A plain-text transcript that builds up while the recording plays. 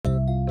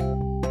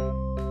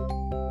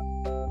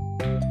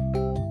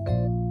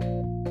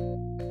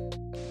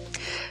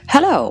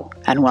Hello,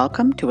 and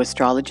welcome to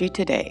Astrology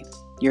Today,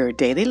 your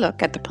daily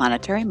look at the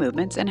planetary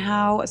movements and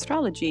how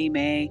astrology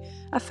may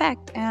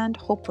affect and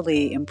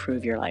hopefully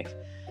improve your life.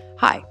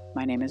 Hi,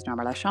 my name is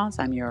Norma Lachance.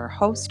 I'm your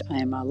host.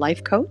 I'm a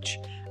life coach,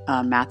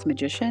 a math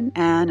magician,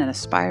 and an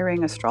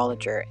aspiring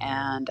astrologer.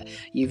 And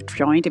you've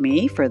joined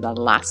me for the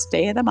last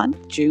day of the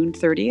month, June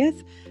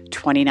 30th,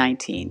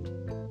 2019.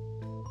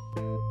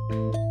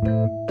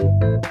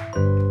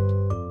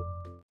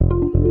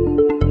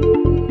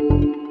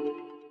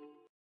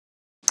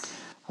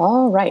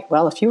 All right.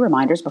 Well, a few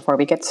reminders before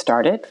we get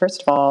started.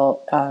 First of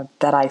all,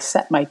 that I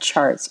set my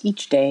charts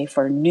each day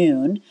for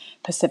noon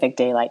Pacific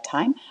Daylight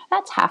Time.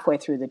 That's halfway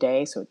through the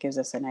day, so it gives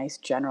us a nice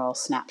general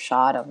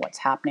snapshot of what's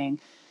happening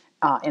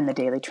in the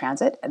daily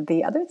transit.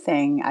 The other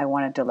thing I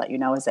wanted to let you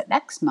know is that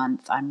next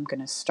month I'm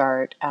going to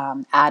start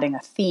adding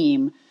a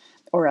theme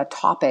or a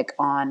topic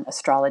on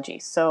astrology.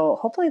 So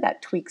hopefully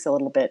that tweaks a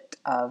little bit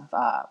of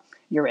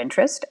your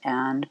interest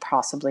and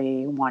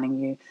possibly wanting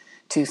you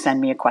to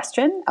send me a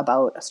question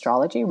about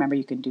astrology. Remember,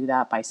 you can do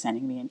that by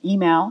sending me an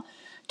email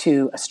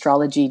to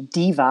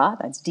astrologydiva,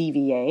 that's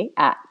DVA,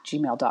 at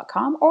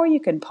gmail.com, or you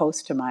can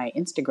post to my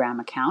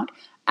Instagram account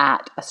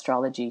at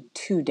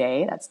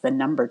astrology2day, that's the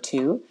number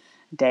 2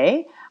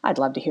 day. I'd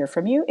love to hear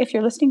from you. If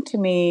you're listening to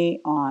me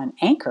on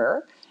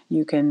Anchor,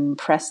 you can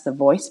press the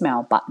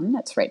voicemail button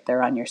that's right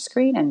there on your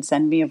screen and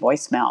send me a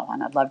voicemail,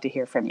 and I'd love to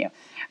hear from you.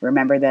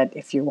 Remember that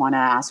if you want to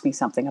ask me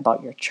something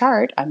about your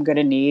chart, I'm going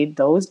to need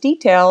those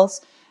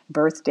details: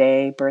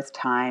 birthday, birth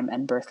time,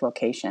 and birth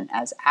location,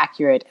 as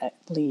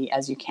accurately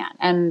as you can.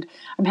 And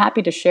I'm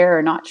happy to share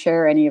or not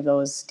share any of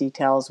those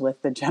details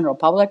with the general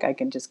public. I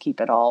can just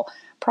keep it all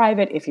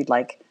private if you'd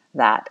like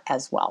that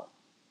as well.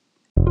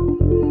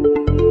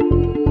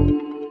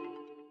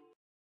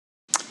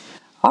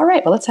 All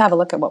right, well, let's have a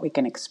look at what we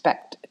can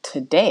expect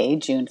today,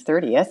 June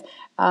 30th.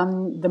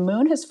 The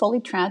moon has fully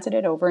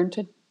transited over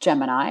into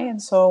Gemini,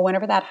 and so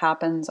whenever that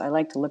happens, I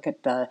like to look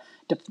at the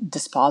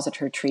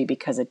dispositor tree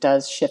because it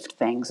does shift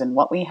things. And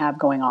what we have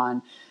going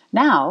on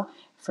now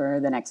for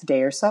the next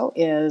day or so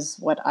is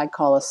what I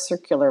call a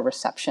circular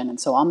reception. And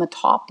so on the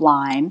top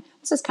line,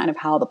 this is kind of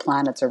how the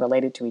planets are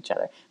related to each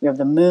other. We have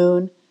the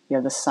moon, we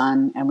have the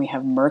sun, and we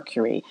have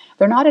Mercury.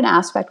 They're not in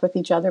aspect with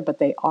each other, but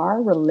they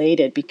are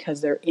related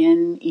because they're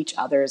in each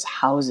other's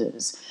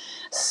houses.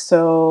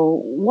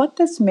 So what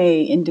this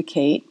may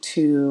indicate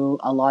to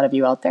a lot of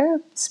you out there,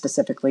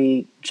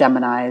 specifically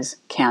Geminis,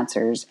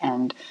 Cancers,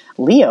 and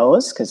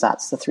Leos, because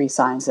that's the 3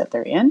 signs that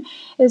they're in,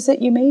 is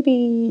that you may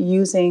be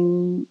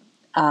using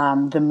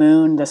the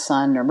moon, the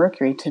sun, or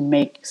Mercury to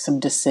make some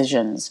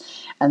decisions.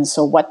 And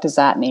so what does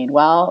that mean?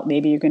 Well,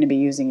 maybe you're going to be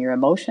using your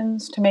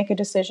emotions to make a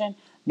decision.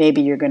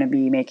 Maybe you're going to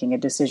be making a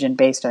decision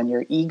based on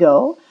your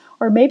ego,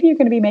 or maybe you're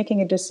going to be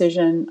making a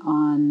decision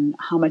on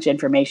how much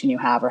information you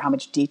have or how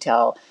much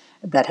detail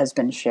that has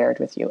been shared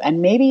with you. And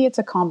maybe it's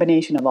a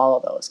combination of all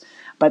of those.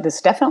 But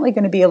there's definitely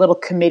going to be a little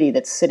committee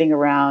that's sitting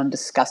around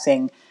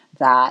discussing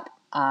that.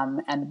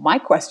 And my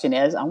question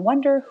is, I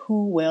wonder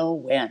who will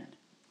win?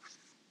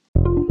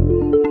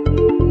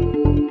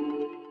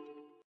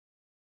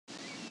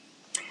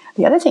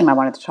 The other thing I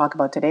wanted to talk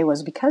about today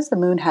was because the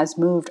moon has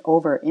moved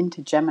over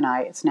into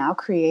Gemini, it's now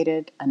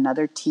created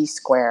another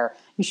T-square.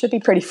 You should be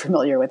pretty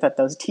familiar with what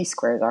those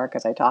T-squares are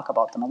because I talk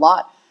about them a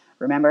lot.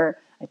 Remember,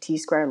 a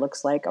T-square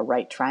looks like a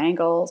right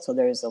triangle. So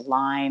there's a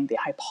line, the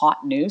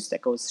hypotenuse,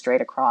 that goes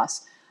straight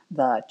across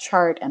the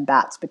chart, and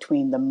that's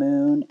between the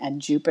moon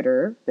and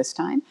Jupiter this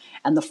time.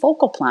 And the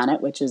focal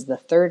planet, which is the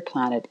 3rd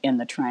planet in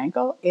the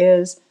triangle,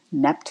 is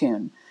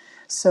Neptune.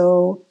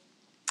 So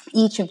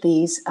each of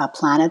these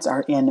planets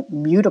are in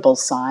mutable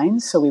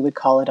signs, so we would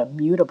call it a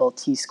mutable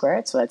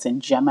T-squared. So that's in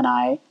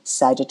Gemini,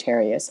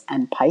 Sagittarius,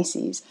 and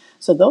Pisces.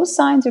 So those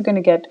signs are going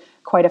to get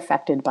quite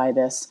affected by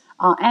this,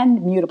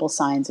 and mutable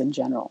signs in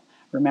general.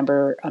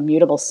 Remember, a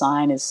mutable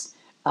sign is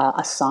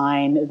a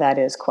sign that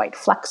is quite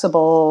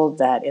flexible,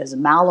 that is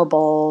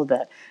malleable,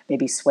 that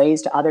maybe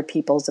sways to other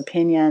people's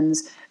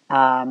opinions.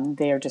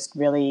 They are just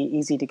really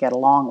easy to get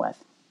along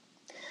with.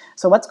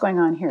 So what's going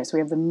on here? So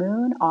we have the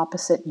moon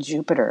opposite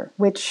Jupiter,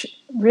 which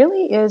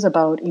really is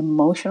about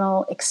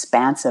emotional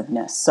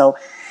expansiveness. So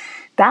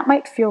that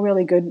might feel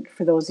really good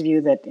for those of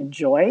you that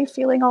enjoy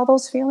feeling all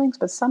those feelings,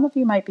 but some of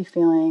you might be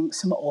feeling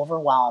some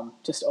overwhelm,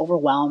 just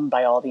overwhelmed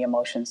by all the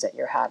emotions that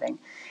you're having.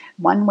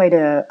 One way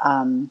to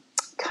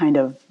kind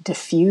of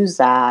diffuse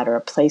that, or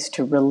a place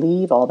to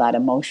relieve all that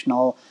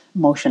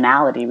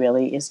emotionality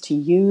really, is to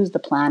use the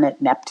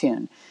planet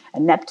Neptune.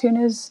 And Neptune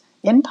is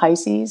in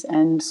Pisces,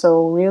 and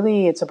so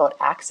really it's about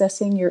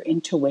accessing your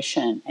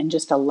intuition and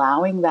just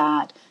allowing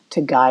that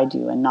to guide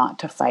you and not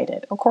to fight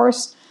it. Of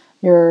course,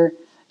 your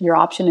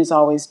option is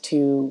always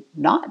to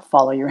not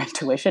follow your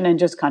intuition and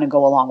just kind of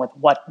go along with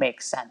what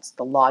makes sense,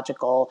 the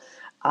logical,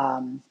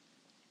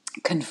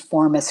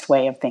 conformist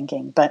way of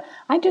thinking. But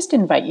I just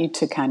invite you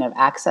to kind of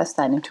access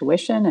that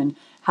intuition and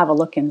have a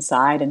look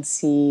inside and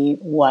see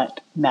what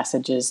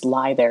messages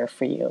lie there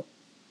for you.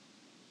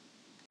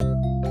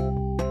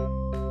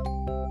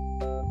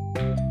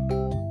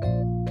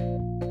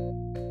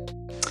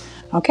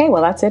 Okay,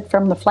 well, that's it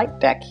from the flight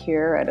deck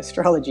here at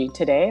Astrology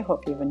Today.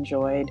 Hope you've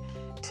enjoyed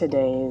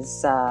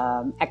today's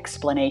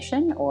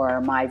explanation, or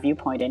my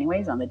viewpoint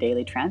anyways, on the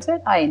daily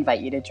transit. I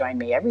invite you to join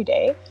me every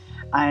day.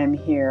 I'm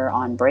here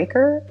on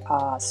Breaker,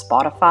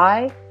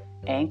 Spotify,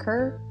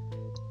 Anchor,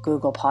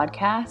 Google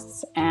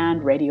Podcasts,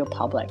 and Radio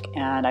Public.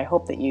 And I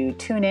hope that you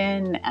tune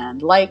in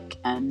and like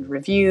and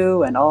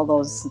review and all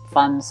those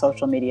fun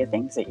social media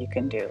things that you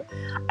can do.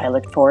 I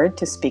look forward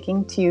to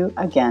speaking to you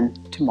again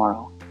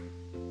tomorrow.